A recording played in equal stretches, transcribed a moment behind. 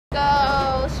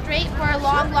fight for a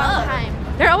long time.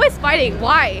 They're always fighting.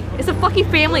 Why? It's a fucking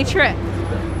family trip.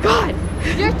 God.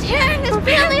 You're tearing this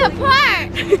family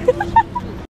apart.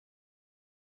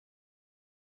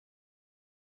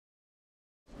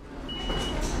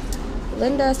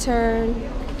 Linda's turn.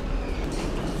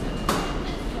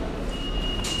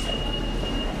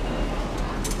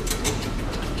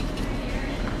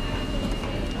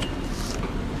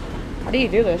 How do you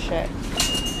do this shit?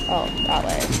 Oh, that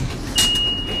way.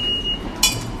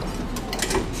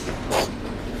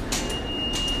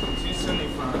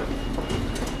 $2.75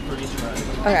 for each ride.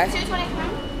 Okay.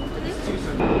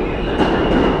 $2.25.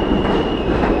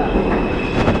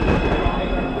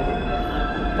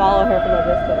 Follow her from a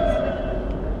distance.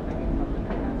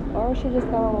 Or she just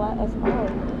gonna let us follow.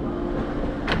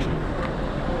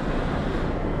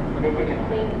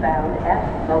 Please bound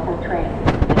F local train.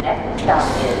 The next stop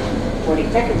is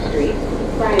 42nd Street,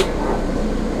 Bryant Park.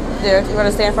 Dude, you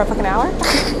wanna stand for a fucking hour?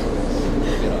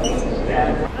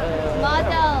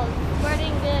 Models,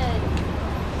 sporting goods.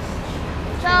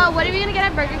 So, what are we gonna get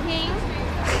at Burger King?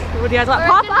 What do you guys want? Or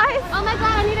Popeyes? Oh my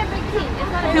god, I need a Burger King.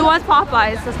 It's not Who wants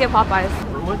Popeyes? Let's get Popeyes.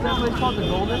 What's that place called? The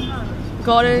Golden?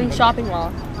 Golden Shopping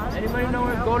Mall. Anybody know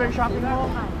where Golden Shopping Mall?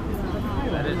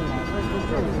 That is.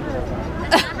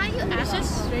 That's not how you ask us.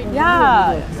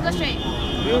 Yeah. Let's go straight.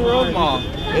 New World Mall.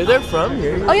 Is they from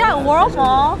here? Oh yeah, World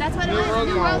Mall. That's what it is.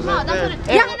 New World Mall. That's what it is.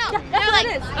 Yeah, No. that's They're what like,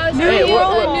 it is. New Hey,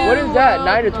 World. what is that?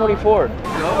 9 to 24. I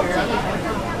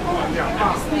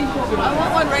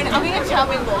want one right now. I'm getting a chow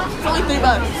mein bowl. It's only $3. It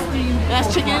has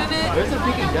chicken in it. There's a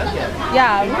Peking duck yet.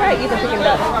 Yeah, we might eat the chicken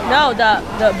duck. No, the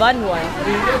bun one.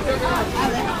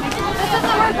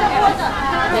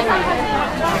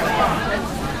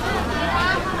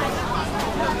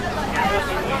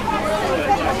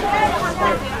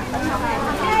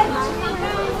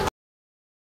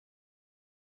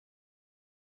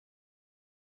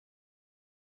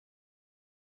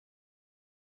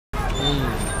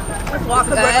 Let's walk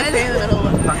the bread. Stay in the middle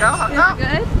of it.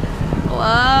 Good?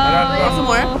 Whoa. Want some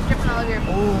more?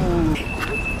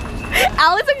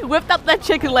 Alex like whipped up that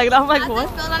chicken leg and I'm like, what?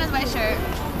 Spilled on his white shirt.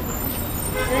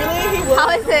 Really? He will. How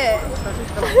is it?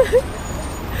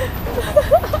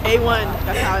 A1.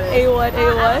 That's how it is. A1,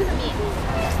 A1.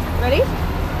 Ready?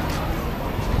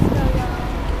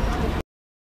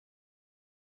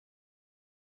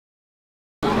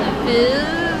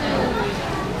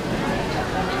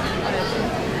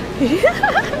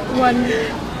 One.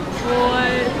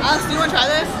 Alex, do you want to try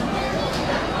this?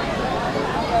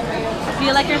 Do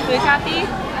you like your food, Kathy?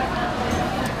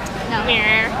 No.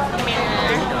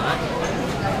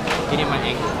 Getting my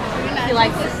ankle. He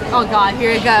likes this. Oh god,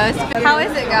 here it goes. How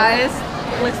is it, guys?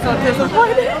 Looks so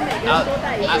disappointed.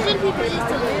 Asian people used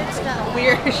to weird stuff.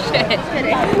 Weird shit.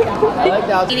 I like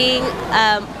that. Eating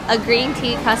a green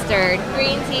tea custard.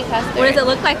 Green tea custard. What does it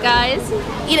look like, guys?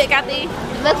 Eat it, Kathy.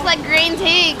 Looks like green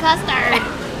tea custard.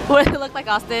 What does it look like,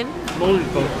 Austin? Moldy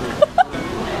toast.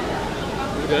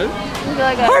 Good?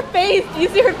 Really good. Her face. Do you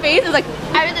see her face? It's like,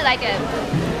 I really like it.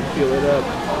 Feel it up.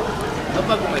 I'll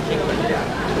fuck with my chicken.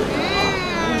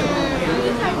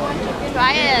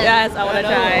 Try it. yes, I want to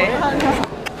try.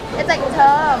 It's like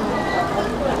tongue.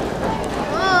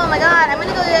 Oh my god, I'm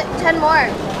gonna go get 10 more.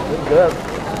 It's good.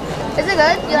 Is it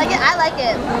good? You like it? I like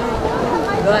it.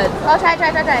 Good. Oh, try.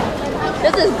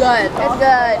 This is good. It's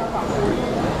good.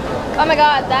 Oh my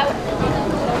god, that.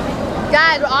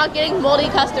 Guys, we're all getting moldy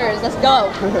custards. Let's go.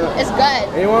 It's good.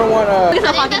 Anyone want Look to?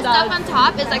 at I think the stuff on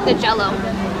top is like the jello.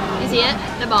 You see it?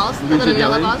 The balls? The little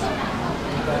jello balls?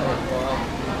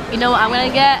 You know what I'm gonna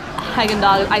get?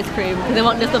 Haagen-Dazs ice cream because it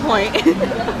won't disappoint.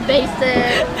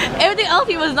 Basic. Everything else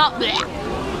he was not. Bleh.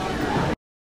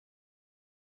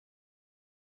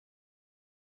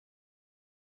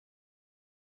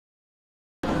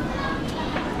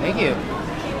 Thank you.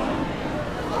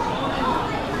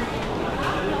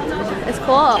 It's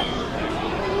cool.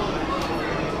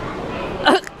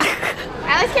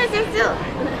 Alex can't sit still.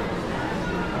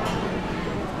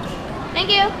 Thank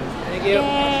you. Thank you.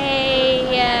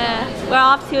 Yay! Yeah. We're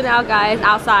off to now, guys.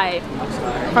 Outside.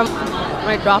 From. I'm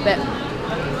gonna drop it.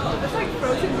 It's like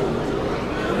frozen.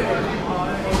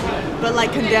 But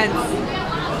like condensed.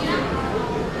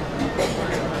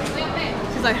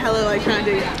 She's like hella like trying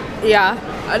to do. Yeah.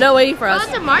 No, waiting for Oh, us.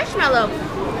 it's a marshmallow.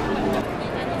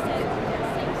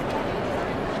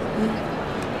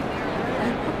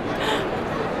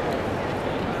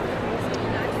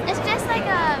 It's just like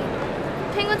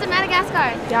penguins in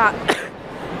Madagascar. Yeah.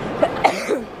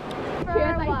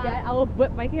 Here's my debt. I will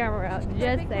whip my camera out.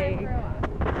 Just saying.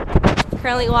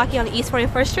 Currently walking on East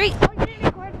 41st Street. Oh, you didn't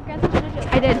record?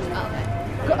 I did.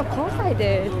 Oh, okay. Of course I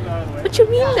did. What you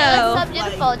mean though? It's so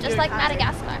beautiful, just like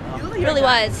Madagascar. It really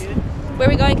was. Where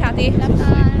are we going, Kathy?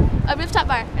 A rooftop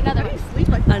bar. Another one.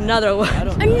 Another one.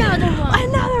 Another one.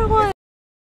 Another one.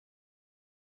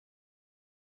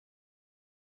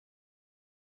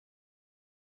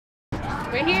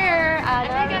 We're here at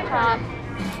the rooftop.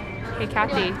 Hey,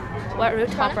 Kathy, what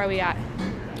rooftop are we at?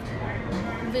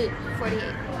 Boot.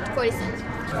 48. 46.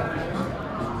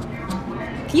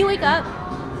 Can you wake up?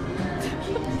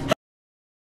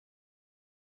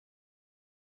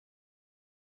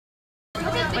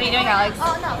 What are you doing, Alex?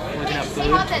 Oh no. Say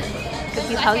how this. Because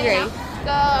he's hungry.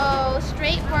 Go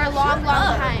straight for a long,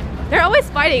 long time. They're always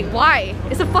fighting. Why?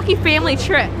 It's a fucking family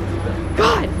trip.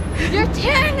 God. You're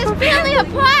tearing this family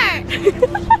apart.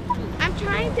 I'm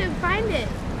trying to find it.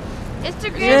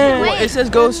 Instagram can wait. It says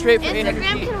go straight for Instagram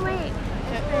energy. can wait.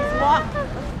 Walk.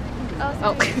 Oh,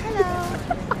 sorry. Hello.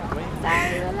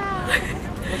 Sorry, we're loud.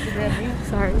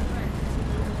 Sorry.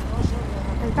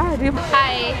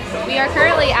 Hi. We are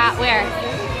currently at where? I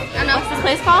don't know. What's this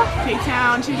place called?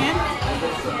 K-Town chicken,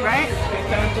 right?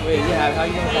 Wait, yeah, how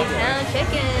you gonna K-Town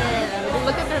chicken.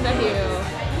 Look at the menu.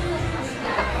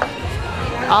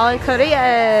 All in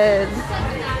Korean.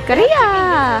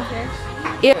 Korea.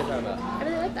 Yeah. I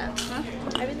really like that. Huh?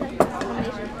 I really like that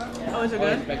combination. Oh, is it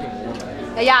good?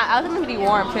 Yeah, I was thinking it'd be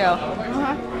warm too.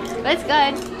 But it's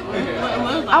good.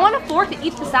 I want a fork to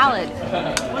eat the salad.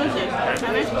 What is it?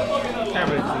 Cabbage?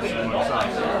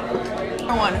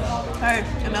 Another one. Alright,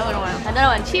 another one. Another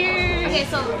one. Cheers. Okay,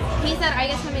 so he said, are you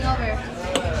guys coming over?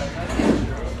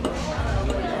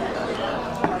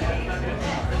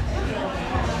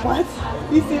 What?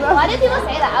 You see that? Why did people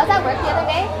say that? I was at work the other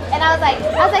day, and I was like,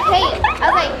 hey,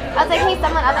 hey,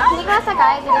 someone, I was like, can you go ask that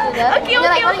guy? Okay, and they're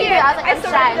like, what are you doing? I was like, I'm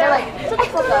sorry. shy. And they're like, shut the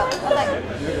fuck up. I was like,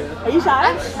 Are you shy?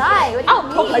 I'm shy. What do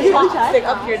you mean? Are you really shy? Stick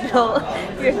up your nose.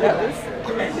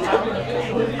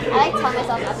 I like tell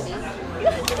myself not to be.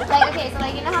 Like, okay, so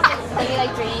like, you know how like you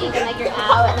like drink and like you're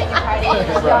out and like you're partying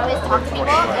and like, you always talk to people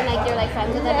and like you're like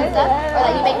friends with them and stuff, or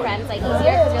like you make friends like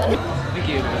easier because you're like. Thank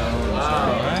you.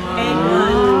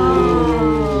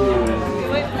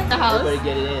 The house. Everybody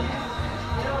get it in.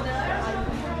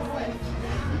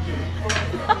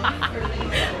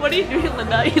 What are you doing,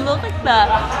 Linda? You look like the.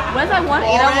 What is that one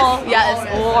animal? Yeah, it's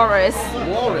walrus.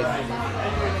 Walrus.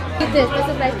 Eat this. This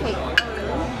is rice cake.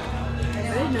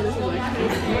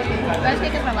 Rice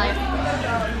cake is my life.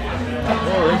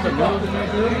 Oh, there's some noodles in there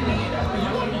too?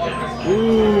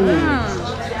 Ooh.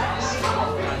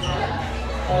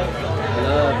 I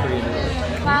love Korean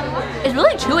noodles. It's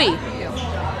really chewy.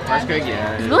 That's great,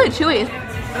 yeah. It's really chewy.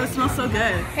 Oh, it smells so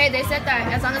good. Hey, they said that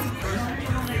as long as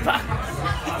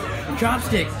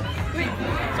Chopsticks.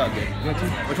 It's all good. You want two?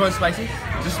 Which one's spicy?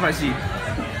 Just spicy. Is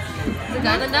it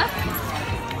good, Linda?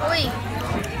 wait,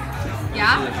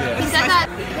 Yeah? they said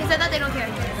that they don't care.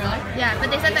 Really? Yeah, but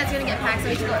they said that's gonna get packed, so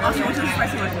we should go. Also, which is the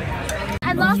spicy one?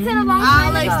 I lost it a long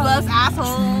time ago. Alex loves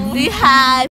assholes. We had